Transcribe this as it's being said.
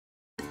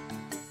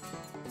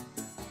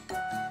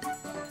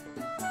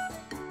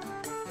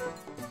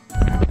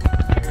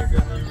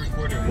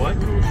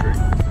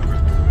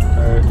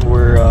Alright,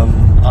 we're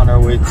on our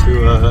way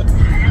to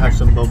have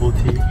some bubble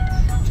tea,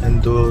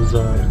 and Doyle's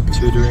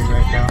tutoring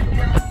right now.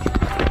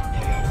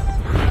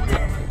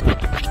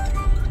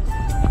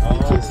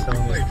 He's just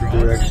telling us the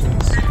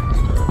directions.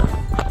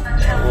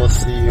 We'll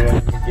see you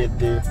when we get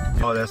there.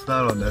 Oh, that's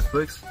not on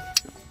Netflix?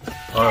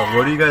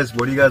 What do you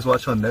guys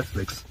watch on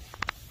Netflix?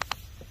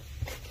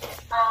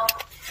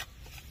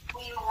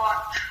 We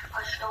watch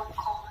a show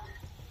called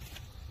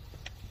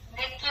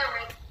Nicky,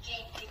 Ricky,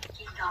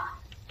 Dicky, Dot.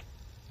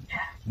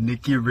 Yeah.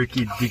 Nicky,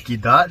 Ricky, Dicky,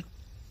 Dot?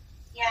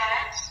 Yeah,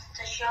 it's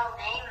the show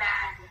name,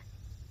 and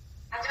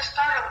I just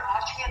started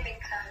watching it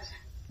because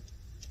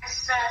it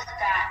says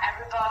that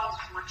everybody's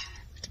watching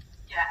it.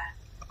 Yeah.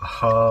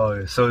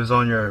 Oh, so it's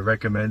on your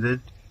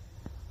recommended?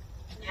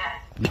 Yeah.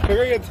 Can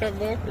I get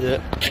 $10?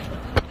 Yeah.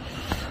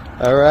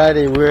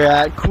 Alrighty, we're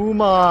at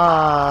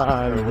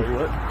Kuman.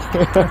 What?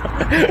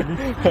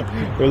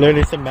 We're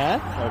learning some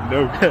math?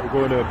 No, we're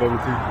going to bubble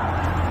tea.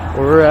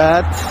 We're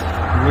at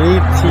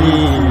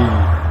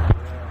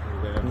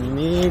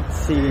Meaty.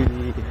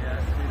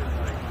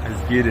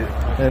 Let's get it.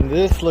 And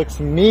this looks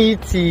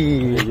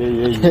meaty.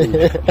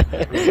 Yeah.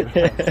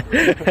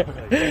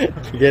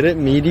 Get it?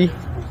 Meaty?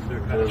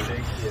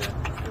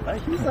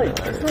 He's like,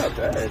 that's not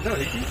bad. No,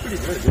 he's pretty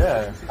good.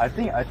 Yeah, I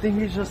think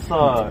he's just he's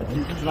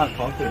not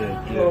confident.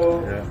 Yeah.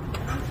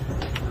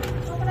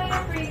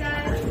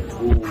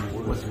 Ooh,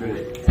 what's good?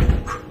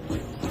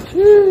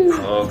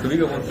 Can we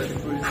go 1 second,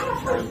 please?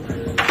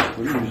 What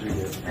do you usually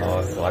get?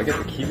 So I get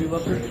the kiwi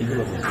lover. Kiwi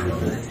lover's really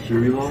good.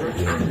 Kiwi lover?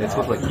 Yeah, it's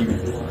with like kiwi.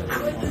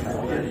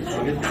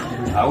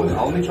 I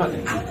only try the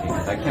kiwi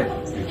because I can't.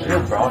 You know,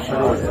 brown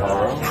sugar with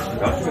taro.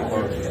 Brown sugar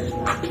with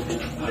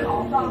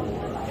taro.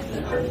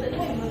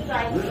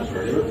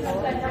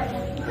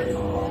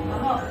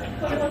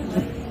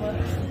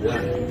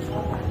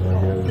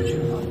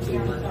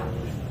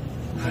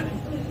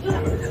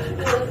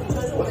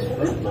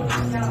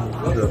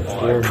 The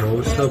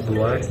Formosa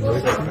Black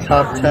Milk.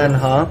 Top 10,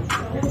 huh?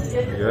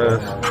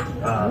 Yes.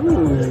 Ooh.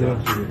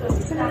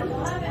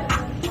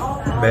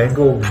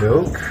 Mango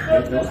milk?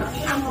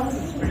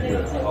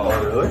 Oh,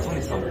 really?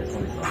 20 summer.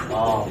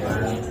 Oh,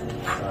 man.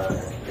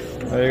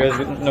 Oh, you guys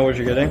know what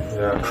you're getting?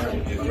 Yeah.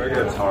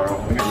 Regular taro.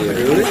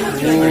 Really?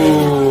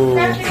 Ooh.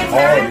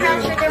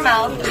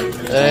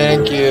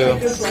 Thank you.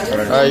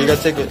 Alright, you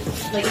gotta take it.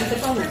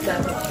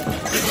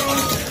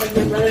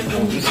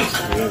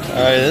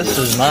 Alright, this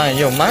is mine.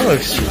 Yo, mine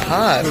looks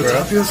hot, bro.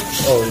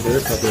 Oh, there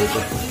is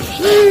tapioca.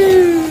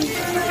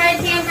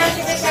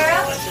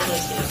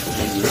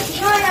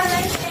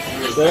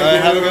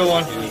 Alright, have a good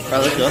one.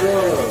 Alright, let's go.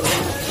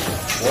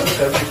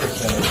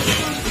 170%.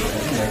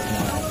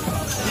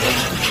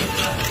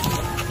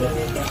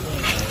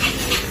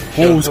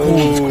 Oh, it's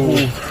cool.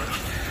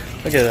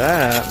 Look at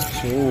that.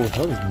 Oh,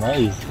 that was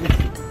nice.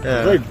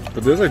 Yeah.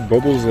 But there's like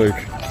bubbles like.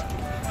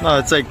 No,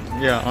 it's like,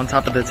 yeah, on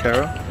top of the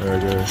taro. There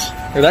it is.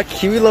 Yo, that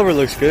kiwi lover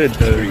looks good,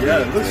 though.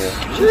 Yeah, it looks.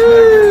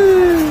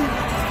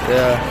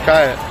 Yeah,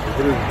 try it.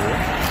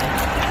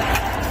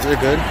 Is it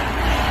good?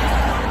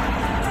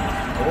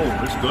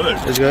 Oh, it's good.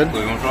 It's good?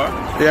 You want to try?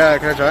 Yeah,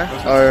 can I try?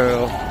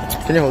 Oh,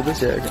 can you hold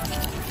this? Yeah, okay.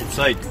 It's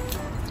like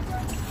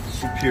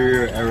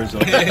Superior,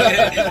 Arizona.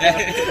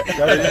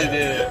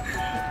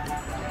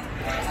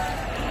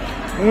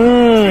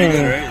 Mmm.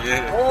 Right?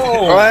 Yeah.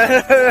 Oh.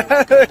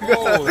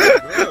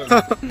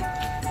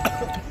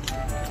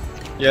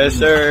 Yes,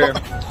 sir.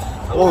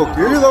 Oh,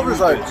 kiwi lover's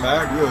like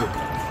mad good.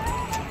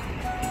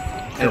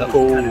 It's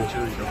cold.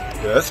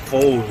 Yeah, it's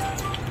cold.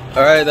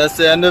 All right, that's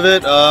the end of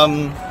it.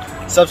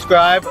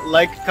 Subscribe,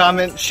 like,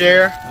 comment,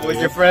 share with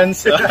your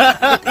friends. Click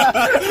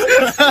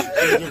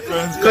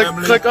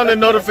on the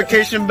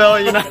notification bell,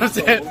 you know what I'm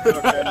saying?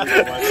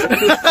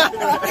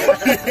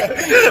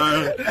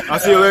 I'll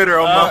see you later,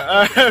 Oma.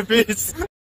 All right, peace.